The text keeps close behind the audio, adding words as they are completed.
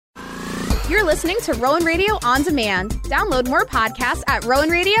You're listening to Rowan Radio On Demand. Download more podcasts at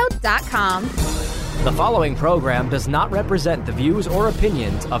rowanradio.com. The following program does not represent the views or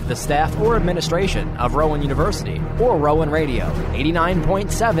opinions of the staff or administration of Rowan University or Rowan Radio,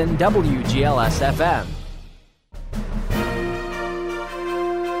 89.7 WGLS FM.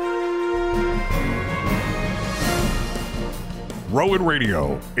 Rowan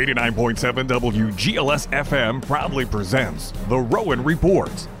Radio, 89.7 WGLS FM proudly presents The Rowan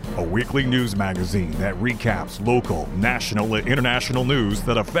Report, a weekly news magazine that recaps local, national, and international news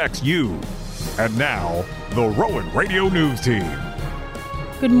that affects you. And now, the Rowan Radio News Team.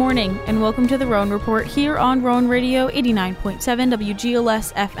 Good morning, and welcome to the Rowan Report here on Rowan Radio 89.7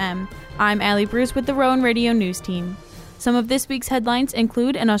 WGLS FM. I'm Allie Bruce with the Rowan Radio News Team. Some of this week's headlines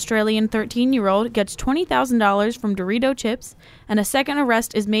include an Australian 13-year-old gets $20,000 from Dorito chips, and a second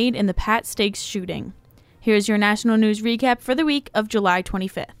arrest is made in the Pat Stakes shooting. Here's your national news recap for the week of July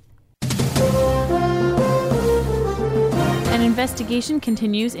 25th. An investigation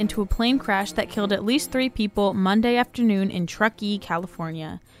continues into a plane crash that killed at least 3 people Monday afternoon in Truckee,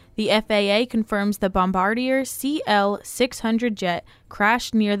 California. The FAA confirms the Bombardier CL-600 jet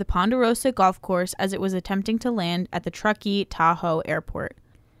crashed near the Ponderosa Golf Course as it was attempting to land at the Truckee-Tahoe Airport.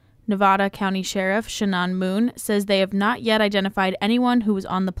 Nevada County Sheriff Shannon Moon says they have not yet identified anyone who was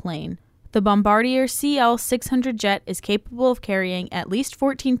on the plane. The Bombardier CL-600 jet is capable of carrying at least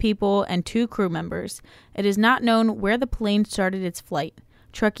 14 people and 2 crew members. It is not known where the plane started its flight.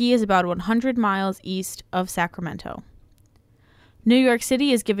 Truckee is about 100 miles east of Sacramento. New York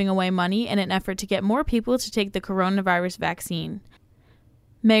City is giving away money in an effort to get more people to take the coronavirus vaccine.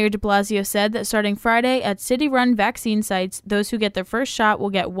 Mayor de Blasio said that starting Friday at city-run vaccine sites, those who get their first shot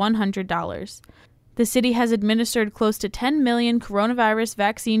will get $100. The city has administered close to 10 million coronavirus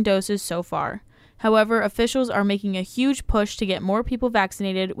vaccine doses so far. However, officials are making a huge push to get more people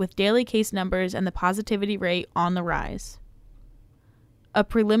vaccinated, with daily case numbers and the positivity rate on the rise. A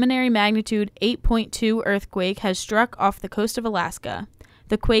preliminary magnitude 8.2 earthquake has struck off the coast of Alaska.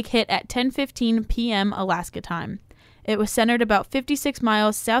 The quake hit at 10:15 p.m. Alaska time. It was centered about 56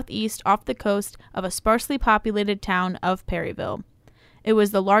 miles southeast off the coast of a sparsely populated town of Perryville. It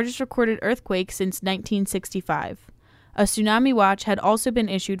was the largest recorded earthquake since 1965. A tsunami watch had also been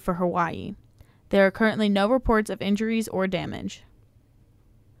issued for Hawaii. There are currently no reports of injuries or damage.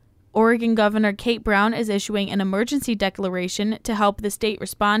 Oregon Governor Kate Brown is issuing an emergency declaration to help the state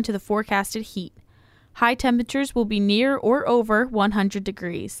respond to the forecasted heat. High temperatures will be near or over 100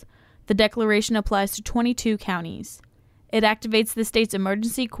 degrees. The declaration applies to 22 counties. It activates the state's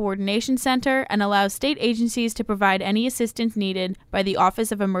Emergency Coordination Center and allows state agencies to provide any assistance needed by the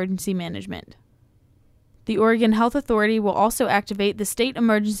Office of Emergency Management. The Oregon Health Authority will also activate the State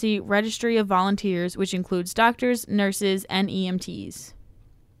Emergency Registry of Volunteers, which includes doctors, nurses, and EMTs.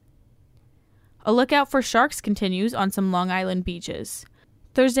 A lookout for sharks continues on some Long Island beaches.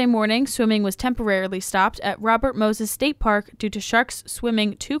 Thursday morning, swimming was temporarily stopped at Robert Moses State Park due to sharks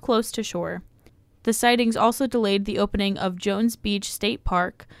swimming too close to shore. The sightings also delayed the opening of Jones Beach State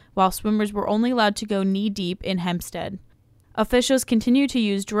Park, while swimmers were only allowed to go knee-deep in Hempstead. Officials continue to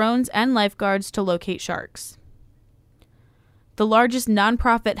use drones and lifeguards to locate sharks. The largest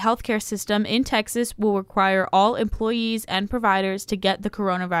nonprofit healthcare system in Texas will require all employees and providers to get the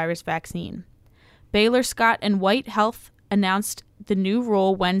coronavirus vaccine. Baylor Scott & White Health announced the new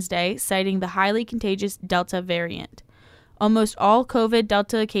rule Wednesday, citing the highly contagious Delta variant. Almost all COVID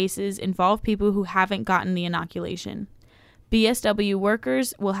Delta cases involve people who haven't gotten the inoculation. BSW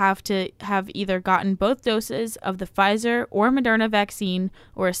workers will have to have either gotten both doses of the Pfizer or Moderna vaccine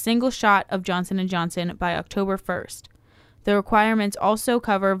or a single shot of Johnson & Johnson by October 1st. The requirements also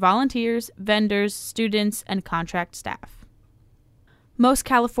cover volunteers, vendors, students, and contract staff. Most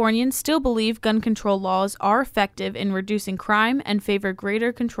Californians still believe gun control laws are effective in reducing crime and favor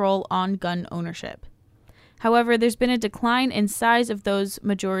greater control on gun ownership. However, there's been a decline in size of those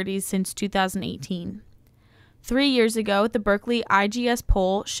majorities since 2018. 3 years ago, the Berkeley IGS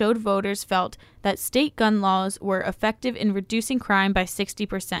poll showed voters felt that state gun laws were effective in reducing crime by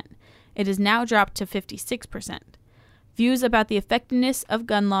 60%. It has now dropped to 56%. Views about the effectiveness of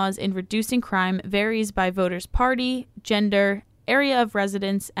gun laws in reducing crime varies by voters' party, gender, area of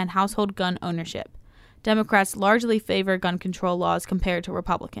residence, and household gun ownership. Democrats largely favor gun control laws compared to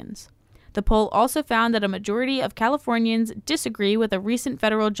Republicans. The poll also found that a majority of Californians disagree with a recent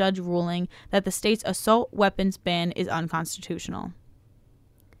federal judge ruling that the state's assault weapons ban is unconstitutional.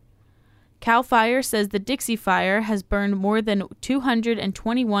 CAL FIRE says the Dixie Fire has burned more than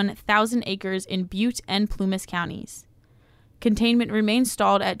 221,000 acres in Butte and Plumas counties. Containment remains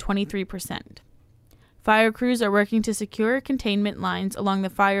stalled at 23%. Fire crews are working to secure containment lines along the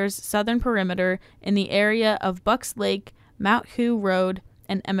fire's southern perimeter in the area of Bucks Lake, Mount Howe Road,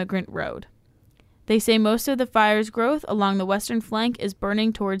 and Emigrant Road. They say most of the fire's growth along the western flank is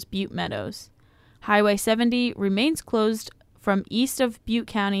burning towards Butte Meadows. Highway 70 remains closed from east of Butte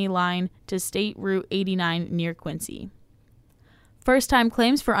County line to State Route 89 near Quincy. First-time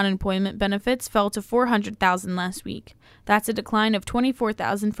claims for unemployment benefits fell to 400,000 last week. That's a decline of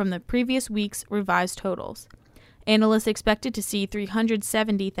 24,000 from the previous week's revised totals. Analysts expected to see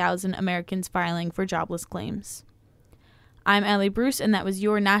 370,000 Americans filing for jobless claims. I'm Allie Bruce, and that was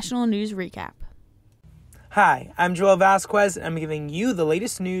your National News Recap. Hi, I'm Joel Vasquez, and I'm giving you the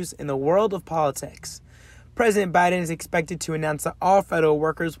latest news in the world of politics. President Biden is expected to announce that all federal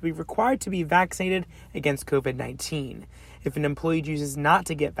workers will be required to be vaccinated against COVID-19. If an employee chooses not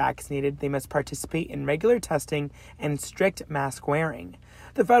to get vaccinated, they must participate in regular testing and strict mask wearing.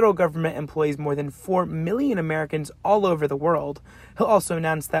 The federal government employs more than 4 million Americans all over the world. He'll also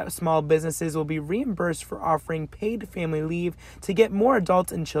announce that small businesses will be reimbursed for offering paid family leave to get more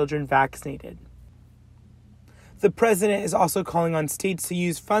adults and children vaccinated. The president is also calling on states to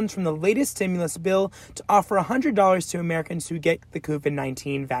use funds from the latest stimulus bill to offer $100 to Americans who get the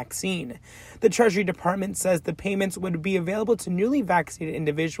COVID-19 vaccine. The Treasury Department says the payments would be available to newly vaccinated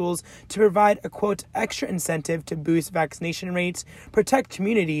individuals to provide a, quote, extra incentive to boost vaccination rates, protect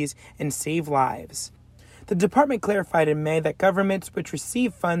communities, and save lives. The department clarified in May that governments which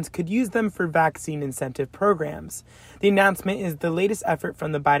receive funds could use them for vaccine incentive programs. The announcement is the latest effort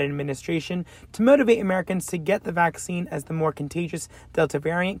from the Biden administration to motivate Americans to get the vaccine as the more contagious Delta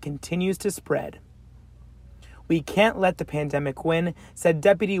variant continues to spread. We can't let the pandemic win, said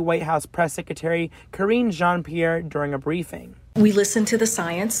Deputy White House Press Secretary Karine Jean-Pierre during a briefing. We listen to the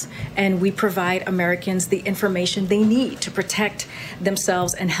science and we provide Americans the information they need to protect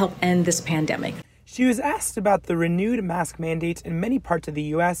themselves and help end this pandemic. She was asked about the renewed mask mandates in many parts of the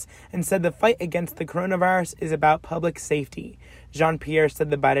U.S. and said the fight against the coronavirus is about public safety. Jean-Pierre said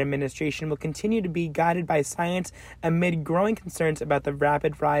the Biden administration will continue to be guided by science amid growing concerns about the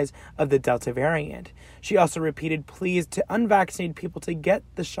rapid rise of the Delta variant. She also repeated pleas to unvaccinated people to get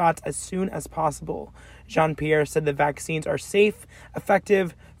the shots as soon as possible. Jean-Pierre said the vaccines are safe,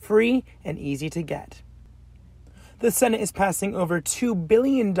 effective, free, and easy to get. The Senate is passing over $2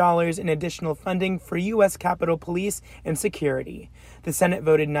 billion in additional funding for U.S. Capitol Police and security. The Senate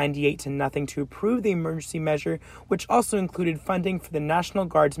voted 98-0 to approve the emergency measure, which also included funding for the National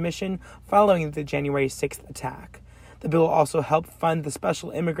Guard's mission following the January 6th attack. The bill also helped fund the special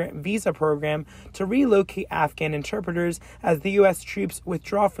immigrant visa program to relocate Afghan interpreters as the U.S. troops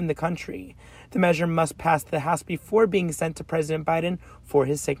withdraw from the country. The measure must pass the House before being sent to President Biden for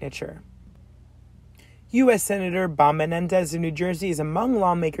his signature. U.S. Senator Bob Menendez of New Jersey is among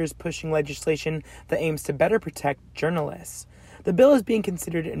lawmakers pushing legislation that aims to better protect journalists. The bill is being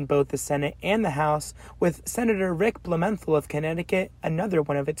considered in both the Senate and the House, with Senator Rick Blumenthal of Connecticut another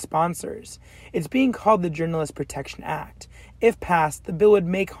one of its sponsors. It's being called the Journalist Protection Act. If passed, the bill would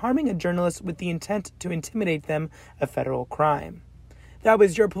make harming a journalist with the intent to intimidate them a federal crime. That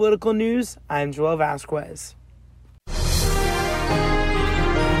was your political news. I'm Joel Vasquez.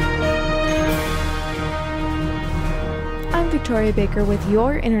 I'm Victoria Baker with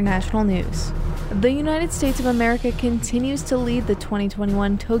your international news. The United States of America continues to lead the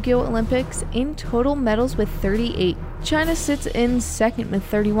 2021 Tokyo Olympics in total medals with 38. China sits in second with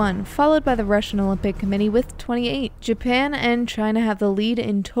 31, followed by the Russian Olympic Committee with 28. Japan and China have the lead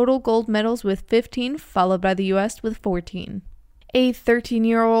in total gold medals with 15, followed by the US with 14. A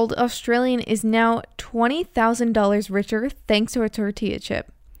 13-year-old Australian is now $20,000 richer thanks to a tortilla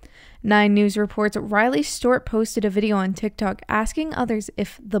chip. 9 News reports Riley Stewart posted a video on TikTok asking others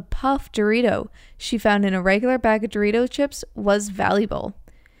if the Puff Dorito she found in a regular bag of Dorito chips was valuable.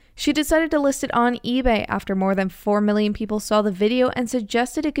 She decided to list it on eBay after more than 4 million people saw the video and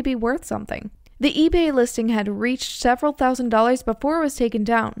suggested it could be worth something. The eBay listing had reached several $1,000s before it was taken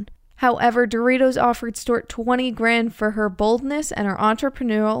down. However, Doritos offered Stewart $20,000 for her boldness and her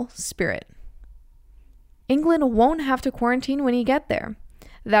entrepreneurial spirit. England won't have to quarantine when you get there.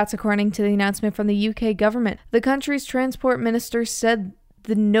 That's according to the announcement from the UK government. The country's transport minister said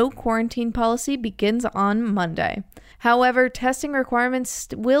the no quarantine policy begins on Monday. However, testing requirements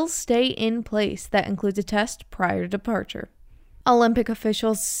will stay in place. That includes a test prior to departure. Olympic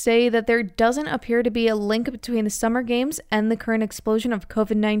officials say that there doesn't appear to be a link between the Summer Games and the current explosion of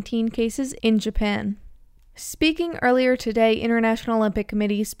COVID-19 cases in Japan. Speaking earlier today, International Olympic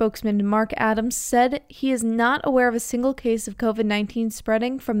Committee spokesman Mark Adams said he is not aware of a single case of COVID-19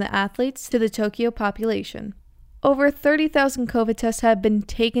 spreading from the athletes to the Tokyo population. Over 30,000 COVID tests have been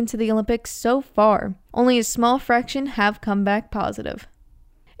taken to the Olympics so far. Only a small fraction have come back positive.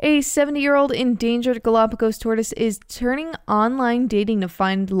 A 70-year-old endangered Galapagos tortoise is turning online dating to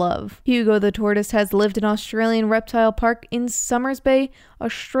find love. Hugo the tortoise has lived in Australian Reptile Park in Summers Bay,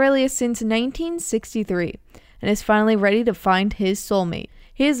 Australia since 1963, and is finally ready to find his soulmate.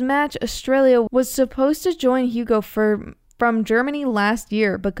 His match, Australia, was supposed to join Hugo from Germany last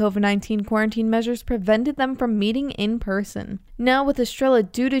year, but COVID-19 quarantine measures prevented them from meeting in person. Now, with Australia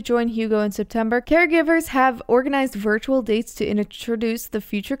due to join Hugo in September, caregivers have organized virtual dates to introduce the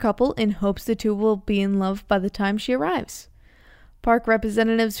future couple in hopes the two will be in love by the time she arrives. Park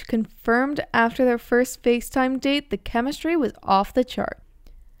representatives confirmed after their first FaceTime date the chemistry was off the chart.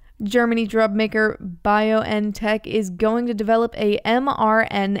 Germany drug maker BioNTech is going to develop a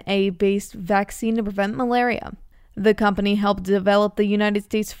mRNA-based vaccine to prevent malaria. The company helped develop the United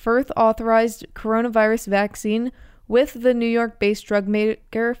States' first authorized coronavirus vaccine with the New York-based drug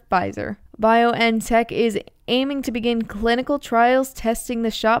maker Pfizer. BioNTech is aiming to begin clinical trials testing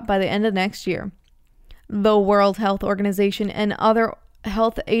the shot by the end of next year. The World Health Organization and other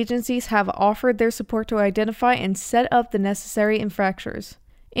health agencies have offered their support to identify and set up the necessary infrastructures.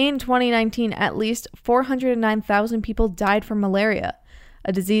 In 2019, at least 409,000 people died from malaria,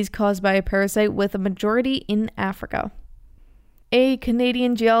 a disease caused by a parasite with a majority in Africa. A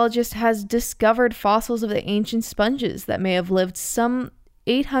Canadian geologist has discovered fossils of the ancient sponges that may have lived some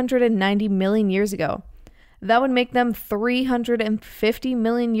 890 million years ago. That would make them 350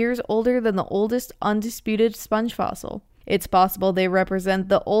 million years older than the oldest undisputed sponge fossil. It's possible they represent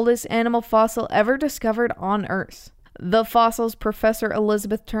the oldest animal fossil ever discovered on Earth. The fossils Professor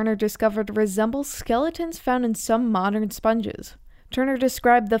Elizabeth Turner discovered resemble skeletons found in some modern sponges. Turner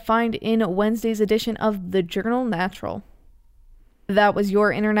described the find in Wednesday's edition of the journal Natural. That was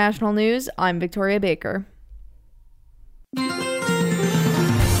your international news. I'm Victoria Baker. And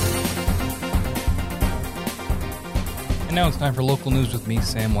now it's time for local news with me,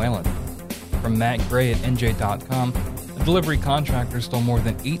 Sam Whalen. From Matt Gray at NJ.com, a delivery contractor stole more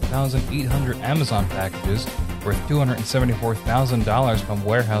than 8,800 Amazon packages worth $274,000 from a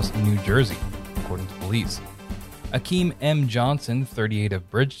warehouse in New Jersey, according to police. Akeem M. Johnson, 38 of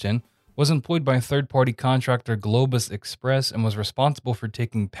Bridgeton, was employed by third-party contractor Globus Express and was responsible for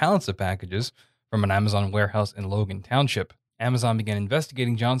taking pallets of packages from an Amazon warehouse in Logan Township. Amazon began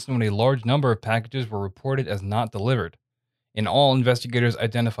investigating Johnson when a large number of packages were reported as not delivered. In all, investigators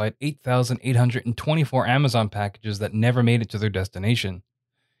identified 8,824 Amazon packages that never made it to their destination.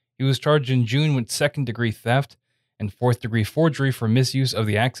 He was charged in June with second-degree theft and fourth-degree forgery for misuse of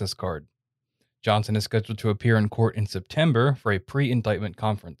the access card. Johnson is scheduled to appear in court in September for a pre-indictment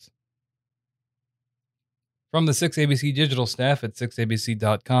conference. From the 6ABC digital staff at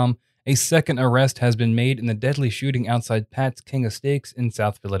 6abc.com, a second arrest has been made in the deadly shooting outside Pat's King of Steaks in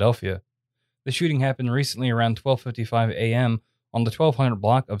South Philadelphia. The shooting happened recently around 12:55 a.m. on the 1200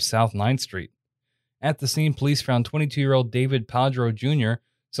 block of South 9th Street. At the scene, police found 22-year-old David Padro Jr.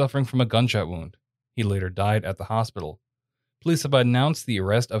 suffering from a gunshot wound. He later died at the hospital. Police have announced the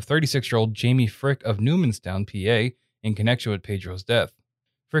arrest of 36-year-old Jamie Frick of Newmanstown, PA, in connection with Pedro's death.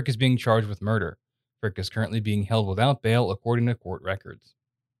 Frick is being charged with murder. Frick is currently being held without bail, according to court records.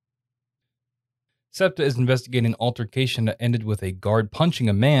 SEPTA is investigating an altercation that ended with a guard punching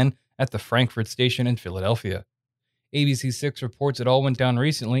a man at the Frankfurt station in Philadelphia. ABC 6 reports it all went down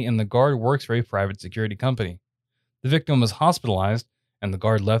recently and the guard works for a private security company. The victim was hospitalized and the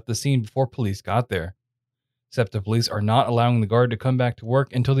guard left the scene before police got there. SEPTA police are not allowing the guard to come back to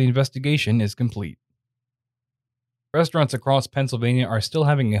work until the investigation is complete. Restaurants across Pennsylvania are still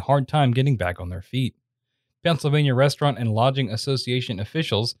having a hard time getting back on their feet. Pennsylvania Restaurant and Lodging Association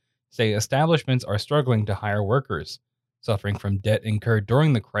officials say establishments are struggling to hire workers, suffering from debt incurred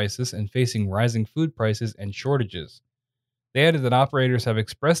during the crisis and facing rising food prices and shortages. They added that operators have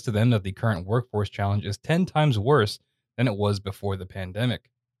expressed to them that the current workforce challenge is 10 times worse than it was before the pandemic.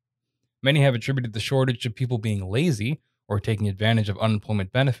 Many have attributed the shortage to people being lazy or taking advantage of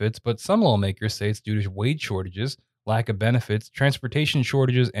unemployment benefits, but some lawmakers say it's due to wage shortages, lack of benefits, transportation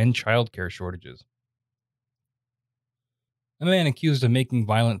shortages, and childcare shortages. A man accused of making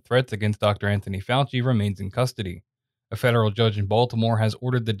violent threats against Dr. Anthony Fauci remains in custody. A federal judge in Baltimore has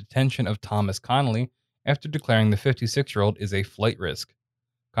ordered the detention of Thomas Connolly after declaring the 56-year-old is a flight risk.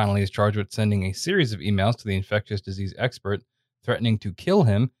 Connolly is charged with sending a series of emails to the infectious disease expert threatening to kill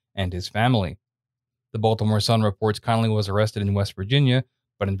him and his family. The Baltimore Sun reports Connolly was arrested in West Virginia,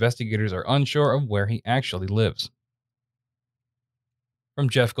 but investigators are unsure of where he actually lives. From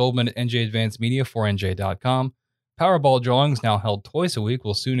Jeff Goldman at NJ Advanced Media for NJ.com, Powerball drawings now held twice a week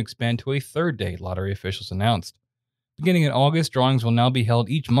will soon expand to a third day, lottery officials announced. Beginning in August, drawings will now be held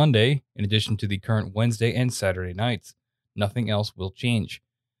each Monday, in addition to the current Wednesday and Saturday nights. Nothing else will change.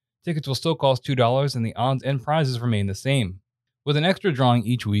 Tickets will still cost $2 and the odds and prizes remain the same. With an extra drawing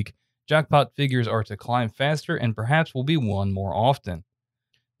each week, jackpot figures are to climb faster and perhaps will be won more often.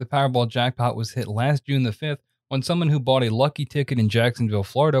 The Powerball jackpot was hit last June the 5th when someone who bought a lucky ticket in Jacksonville,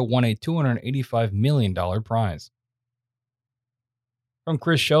 Florida won a $285 million prize. From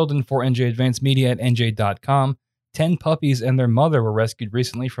Chris Sheldon for NJ Advanced Media at NJ.com, 10 puppies and their mother were rescued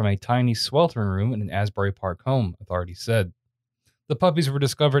recently from a tiny sweltering room in an Asbury Park home, authorities said. The puppies were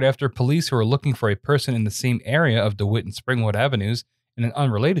discovered after police who were looking for a person in the same area of DeWitt and Springwood Avenues, in an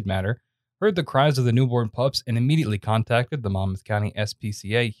unrelated matter, heard the cries of the newborn pups and immediately contacted the Monmouth County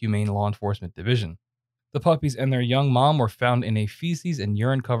SPCA Humane Law Enforcement Division. The puppies and their young mom were found in a feces and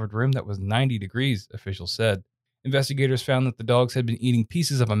urine-covered room that was 90 degrees, officials said. Investigators found that the dogs had been eating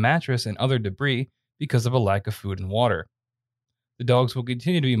pieces of a mattress and other debris because of a lack of food and water. The dogs will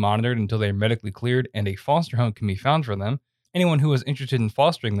continue to be monitored until they are medically cleared and a foster home can be found for them. Anyone who was interested in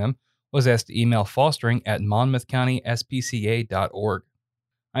fostering them was asked to email fostering@monmouthcountyspca.org.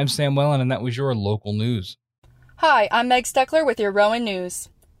 I'm Sam Wellen, and that was your local news. Hi, I'm Meg Steckler with your Rowan News.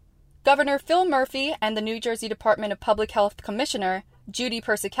 Governor Phil Murphy and the New Jersey Department of Public Health Commissioner, Judy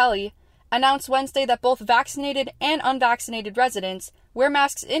Persichilli, announced Wednesday that both vaccinated and unvaccinated residents wear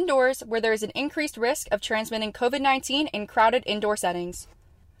masks indoors where there is an increased risk of transmitting COVID-19 in crowded indoor settings.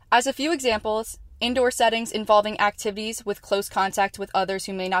 As a few examples, indoor settings involving activities with close contact with others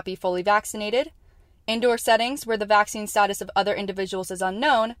who may not be fully vaccinated, indoor settings where the vaccine status of other individuals is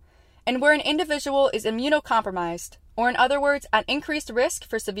unknown, and where an individual is immunocompromised, or in other words, at increased risk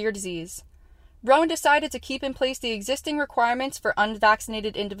for severe disease. Rowan decided to keep in place the existing requirements for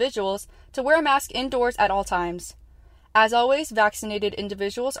unvaccinated individuals to wear a mask indoors at all times. As always, vaccinated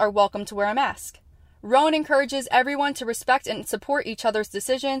individuals are welcome to wear a mask. Rowan encourages everyone to respect and support each other's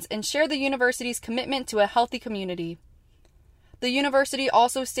decisions and share the university's commitment to a healthy community. The university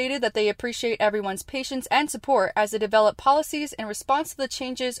also stated that they appreciate everyone's patience and support as they develop policies in response to the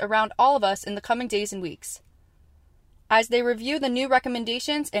changes around all of us in the coming days and weeks. As they review the new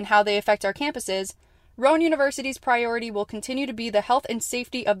recommendations and how they affect our campuses, Rowan University's priority will continue to be the health and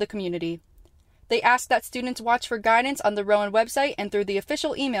safety of the community. They ask that students watch for guidance on the Rowan website and through the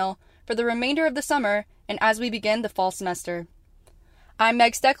official email for the remainder of the summer and as we begin the fall semester. I'm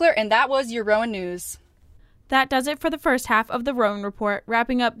Meg Steckler, and that was your Rowan News. That does it for the first half of the Rowan Report,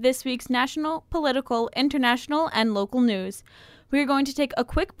 wrapping up this week's national, political, international, and local news. We are going to take a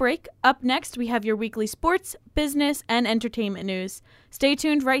quick break. Up next, we have your weekly sports, business, and entertainment news. Stay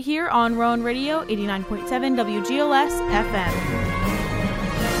tuned right here on Rowan Radio 89.7 WGLS FM.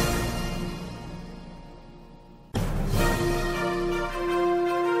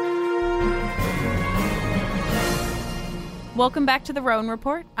 Welcome back to the Rowan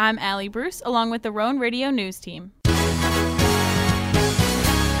Report. I'm Allie Bruce, along with the Rowan Radio News team.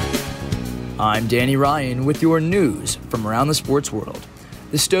 I'm Danny Ryan with your news from around the sports world.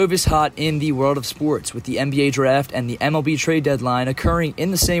 The stove is hot in the world of sports, with the NBA draft and the MLB trade deadline occurring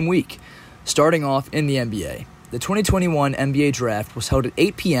in the same week. Starting off in the NBA, the 2021 NBA draft was held at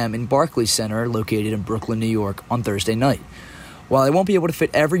 8 p.m. in Barclays Center, located in Brooklyn, New York, on Thursday night. While I won't be able to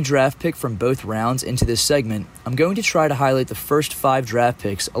fit every draft pick from both rounds into this segment, I'm going to try to highlight the first 5 draft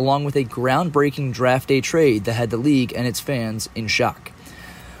picks along with a groundbreaking draft day trade that had the league and its fans in shock.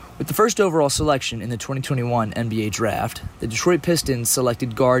 With the first overall selection in the 2021 NBA draft, the Detroit Pistons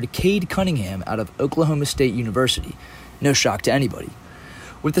selected guard Cade Cunningham out of Oklahoma State University. No shock to anybody.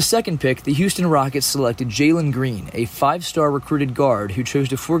 With the second pick, the Houston Rockets selected Jalen Green, a 5-star recruited guard who chose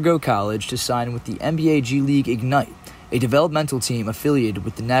to forego college to sign with the NBA G League Ignite, a developmental team affiliated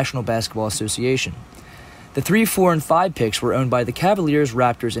with the National Basketball Association. The 3, 4, and 5 picks were owned by the Cavaliers,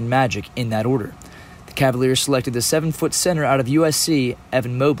 Raptors, and Magic in that order. The Cavaliers selected the 7-foot center out of USC,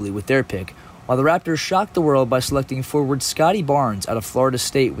 Evan Mobley, with their pick, while the Raptors shocked the world by selecting forward Scotty Barnes out of Florida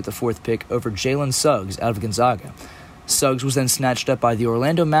State with the 4th pick over Jalen Suggs out of Gonzaga. Suggs was then snatched up by the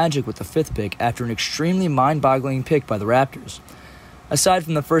Orlando Magic with the 5th pick after an extremely mind-boggling pick by the Raptors. Aside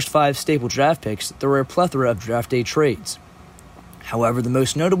from the first 5 staple draft picks, there were a plethora of draft day trades. However, the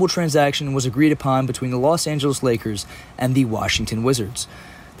most notable transaction was agreed upon between the Los Angeles Lakers and the Washington Wizards.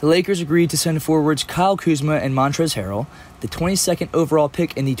 The Lakers agreed to send forwards Kyle Kuzma and Montrezl Harrell, the 22nd overall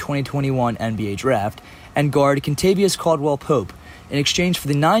pick in the 2021 NBA draft, and guard Kentavious Caldwell-Pope, in exchange for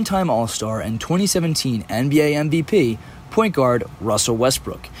the 9-time All-Star and 2017 NBA MVP, point guard Russell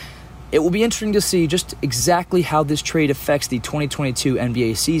Westbrook. It will be interesting to see just exactly how this trade affects the 2022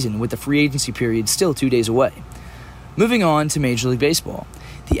 NBA season, with the free agency period still 2 days away. Moving on to Major League Baseball.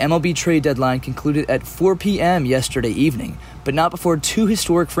 The MLB trade deadline concluded at 4 p.m. yesterday evening, but not before two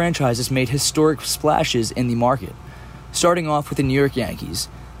historic franchises made historic splashes in the market. Starting off with the New York Yankees,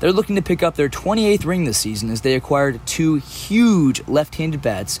 they're looking to pick up their 28th ring this season as they acquired two huge left-handed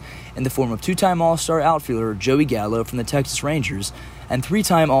bats in the form of two-time All-Star outfielder Joey Gallo from the Texas Rangers and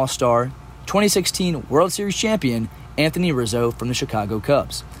three-time All-Star, 2016 World Series champion Anthony Rizzo from the Chicago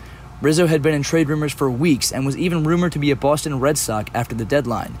Cubs. Rizzo had been in trade rumors for weeks and was even rumored to be a Boston Red Sox after the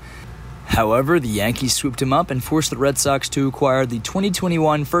deadline. However, the Yankees swooped him up and forced the Red Sox to acquire the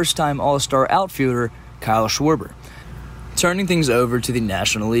 2021 first-time All-Star outfielder Kyle Schwarber. Turning things over to the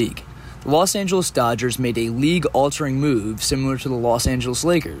National League, the Los Angeles Dodgers made a league-altering move similar to the Los Angeles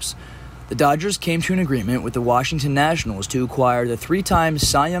Lakers. The Dodgers came to an agreement with the Washington Nationals to acquire the three-time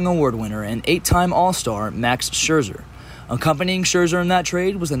Cy Young Award winner and eight-time All-Star Max Scherzer. Accompanying Scherzer in that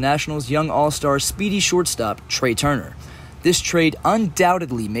trade was the Nationals' young All-Star speedy shortstop Trey Turner. This trade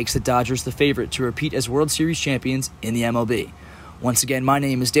undoubtedly makes the Dodgers the favorite to repeat as World Series champions in the MLB. Once again, my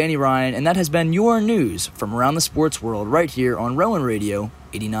name is Danny Ryan, and that has been your news from around the sports world right here on Rowan Radio,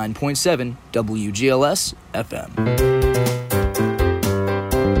 89.7 WGLS FM.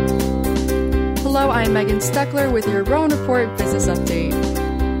 Hello, I'm Megan Steckler with your Rowan Report Business Update.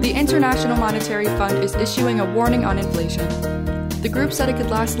 The International Monetary Fund is issuing a warning on inflation. The group said it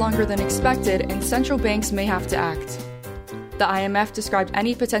could last longer than expected and central banks may have to act. The IMF described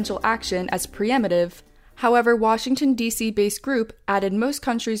any potential action as preemptive. However, Washington, D.C.-based group added most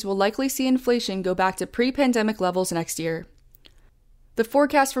countries will likely see inflation go back to pre-pandemic levels next year. The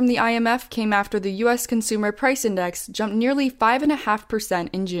forecast from the IMF came after the U.S. Consumer Price Index jumped nearly 5.5%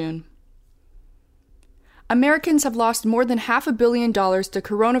 in June. Americans have lost more than $500 million to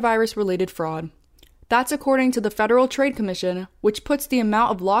coronavirus-related fraud. That's according to the Federal Trade Commission, which puts the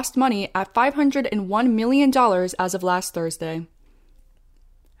amount of lost money at $501 million as of last Thursday.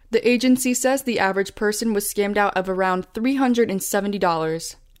 The agency says the average person was scammed out of around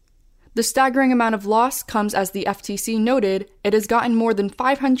 $370. The staggering amount of loss comes as the FTC noted it has gotten more than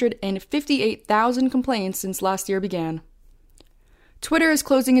 558,000 complaints since last year began. Twitter is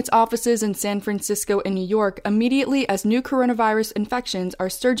closing its offices in San Francisco and New York immediately as new coronavirus infections are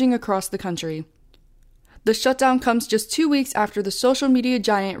surging across the country. The shutdown comes just 2 weeks after the social media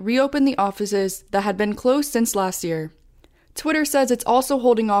giant reopened the offices that had been closed since last year. Twitter says it's also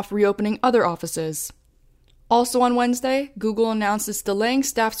holding off reopening other offices. Also on Wednesday, Google announced it's delaying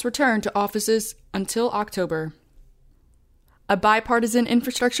staff's return to offices until October. A bipartisan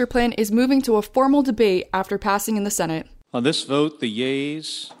infrastructure plan is moving to a formal debate after passing in the Senate. On this vote, the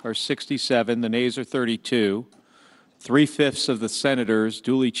yeas are 67, the nays are 32. 3/5 of the senators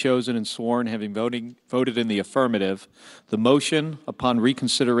duly chosen and sworn having voted in the affirmative. The motion upon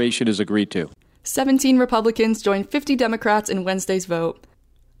reconsideration is agreed to. 17 Republicans joined 50 Democrats in Wednesday's vote.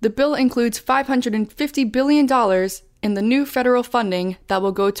 The bill includes $550 billion in the new federal funding that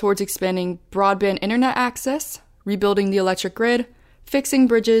will go towards expanding broadband internet access, rebuilding the electric grid, fixing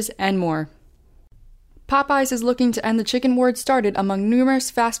bridges, and more. Popeyes is looking to end the chicken war it started among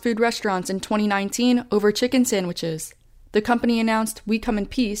numerous fast food restaurants in 2019 over chicken sandwiches. The company announced We Come in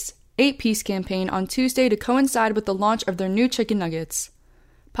Peace, 8-piece campaign on Tuesday to coincide with the launch of their new chicken nuggets.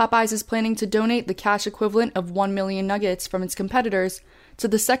 Popeyes is planning to donate the cash equivalent of 1 million nuggets from its competitors to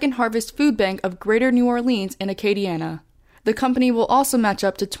the Second Harvest Food Bank of Greater New Orleans in Acadiana. The company will also match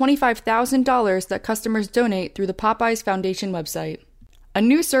up to $25,000 that customers donate through the Popeyes Foundation website. A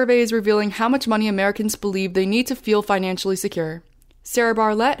new survey is revealing how much money Americans believe they need to feel financially secure. Sarah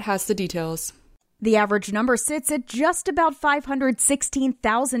Barlett has the details. The average number sits at just about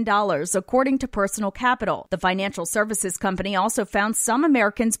 $516,000, according to Personal Capital. The financial services company also found some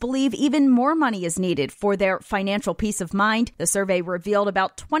Americans believe even more money is needed for their financial peace of mind. The survey revealed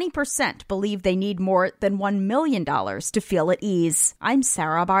about 20% believe they need more than $1 million to feel at ease. I'm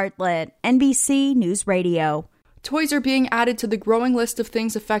Sarah Bartlett, NBC News Radio. Toys are being added to the growing list of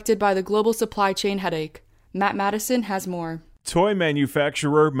things affected by the global supply chain headache. Matt Madison has more. Toy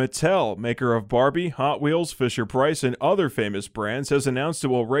manufacturer Mattel, maker of Barbie, Hot Wheels, Fisher-Price, and other famous brands, has announced it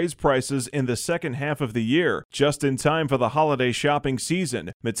will raise prices in the second half of the year, just in time for the holiday shopping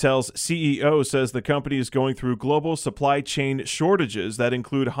season. Mattel's CEO says the company is going through global supply chain shortages that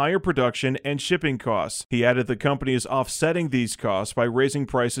include higher production and shipping costs. He added the company is offsetting these costs by raising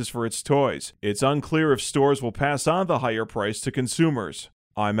prices for its toys. It's unclear if stores will pass on the higher price to consumers.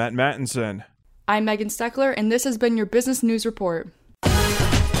 I'm Matt Mattinson. I'm Megan Steckler, and this has been your Business News Report.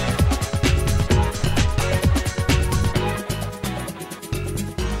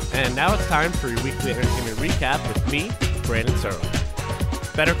 And now it's time for your weekly entertainment recap with me, Brandon Searle.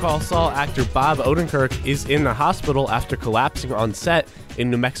 Better Call Saul actor Bob Odenkirk is in the hospital after collapsing on set in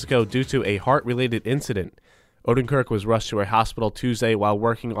New Mexico due to a heart-related incident. Odenkirk was rushed to a hospital Tuesday while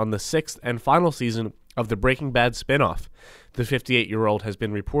working on the 6th and final season of the Breaking Bad spinoff. The 58-year-old has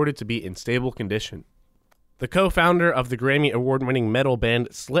been reported to be in stable condition. The co-founder of the Grammy Award-winning metal band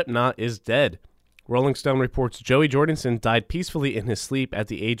Slipknot is dead. Rolling Stone reports Joey Jordison died peacefully in his sleep at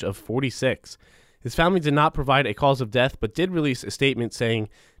the age of 46. His family did not provide a cause of death, but did release a statement saying,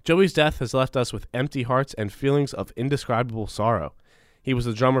 "Joey's death has left us with empty hearts and feelings of indescribable sorrow." He was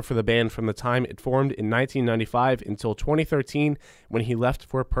the drummer for the band from the time it formed in 1995 until 2013, when he left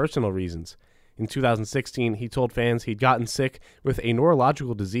for personal reasons. In 2016, he told fans he'd gotten sick with a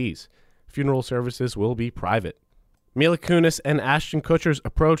neurological disease. Funeral services will be private. Mila Kunis and Ashton Kutcher's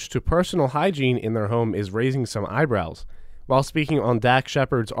approach to personal hygiene in their home is raising some eyebrows. While speaking on Dax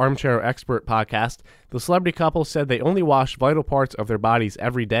Shepard's Armchair Expert podcast, the celebrity couple said they only wash vital parts of their bodies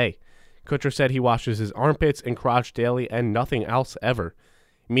every day. Kutcher said he washes his armpits and crotch daily and nothing else ever.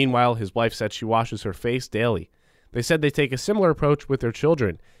 Meanwhile, his wife said she washes her face daily. They said they take a similar approach with their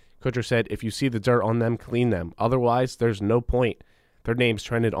children. Kutcher said if you see the dirt on them, clean them. Otherwise, there's no point. Their names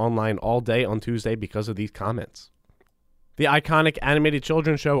trended online all day on Tuesday because of these comments. The iconic animated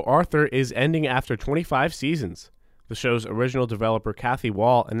children's show Arthur is ending after 25 seasons. The show's original developer, Kathy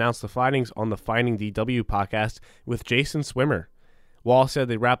Wall, announced the findings on the Finding DW podcast with Jason Swimmer. Wall said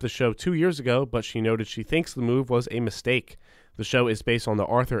they wrapped the show 2 years ago, but she noted she thinks the move was a mistake. The show is based on the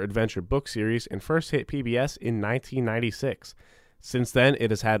Arthur Adventure book series and first hit PBS in 1996. Since then, it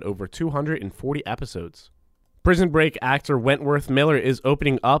has had over 240 episodes. Prison Break actor Wentworth Miller is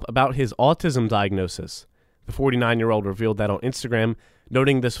opening up about his autism diagnosis. The 49-year-old revealed that on Instagram,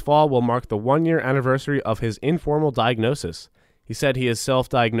 noting this fall will mark the 1-year anniversary of his informal diagnosis. He said he is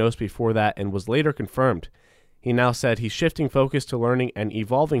self-diagnosed before that and was later confirmed. He now said he's shifting focus to learning and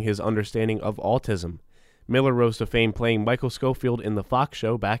evolving his understanding of autism. Miller rose to fame playing Michael Scofield in The Fox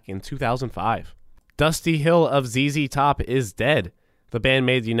Show back in 2005. Dusty Hill of ZZ Top is dead. The band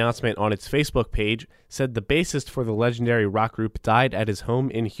made the announcement on its Facebook page, said the bassist for the legendary rock group died at his home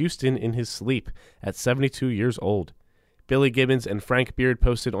in Houston in his sleep at 72 years old. Billy Gibbons and Frank Beard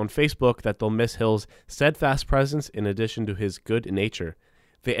posted on Facebook that they'll miss Hill's steadfast presence in addition to his good nature.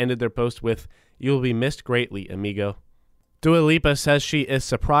 They ended their post with, "You will be missed greatly, amigo." Dua Lipa says she is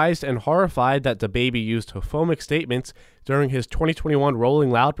surprised and horrified that DaBaby used homophobic statements during his 2021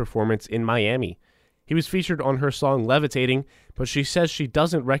 Rolling Loud performance in Miami. He was featured on her song Levitating, but she says she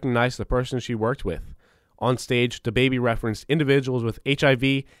doesn't recognize the person she worked with. On stage, DaBaby referenced individuals with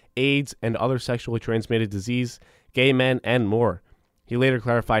HIV, AIDS, and other sexually transmitted disease, gay men, and more. He later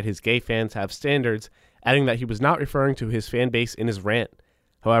clarified his gay fans have standards, adding that he was not referring to his fan base in his rant.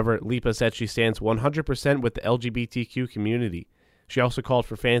 However, Lipa said she stands 100% with the LGBTQ community. She also called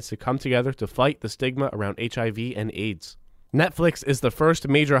for fans to come together to fight the stigma around HIV and AIDS. Netflix is the first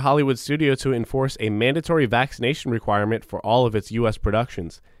major Hollywood studio to enforce a mandatory vaccination requirement for all of its U.S.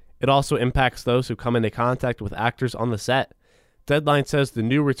 productions. It also impacts those who come into contact with actors on the set. Deadline says the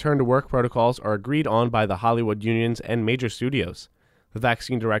new return-to-work protocols are agreed on by the Hollywood unions and major studios. The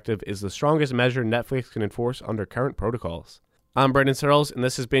vaccine directive is the strongest measure Netflix can enforce under current protocols. I'm Brendan Searles, and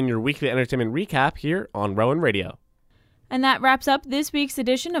this has been your weekly entertainment recap here on Rowan Radio. And that wraps up this week's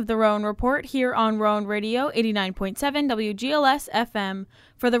edition of the Rowan Report here on Rowan Radio 89.7 WGLS FM.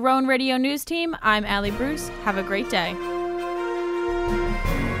 For the Rowan Radio News Team, I'm Allie Bruce. Have a great day.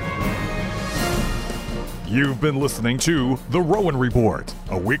 You've been listening to The Rowan Report,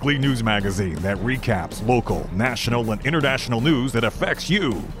 a weekly news magazine that recaps local, national, and international news that affects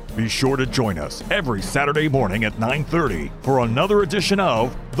you. Be sure to join us every Saturday morning at 9:30 for another edition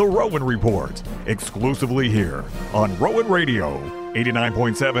of The Rowan Report, exclusively here on Rowan Radio,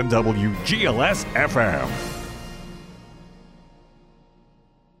 89.7 WGLS FM.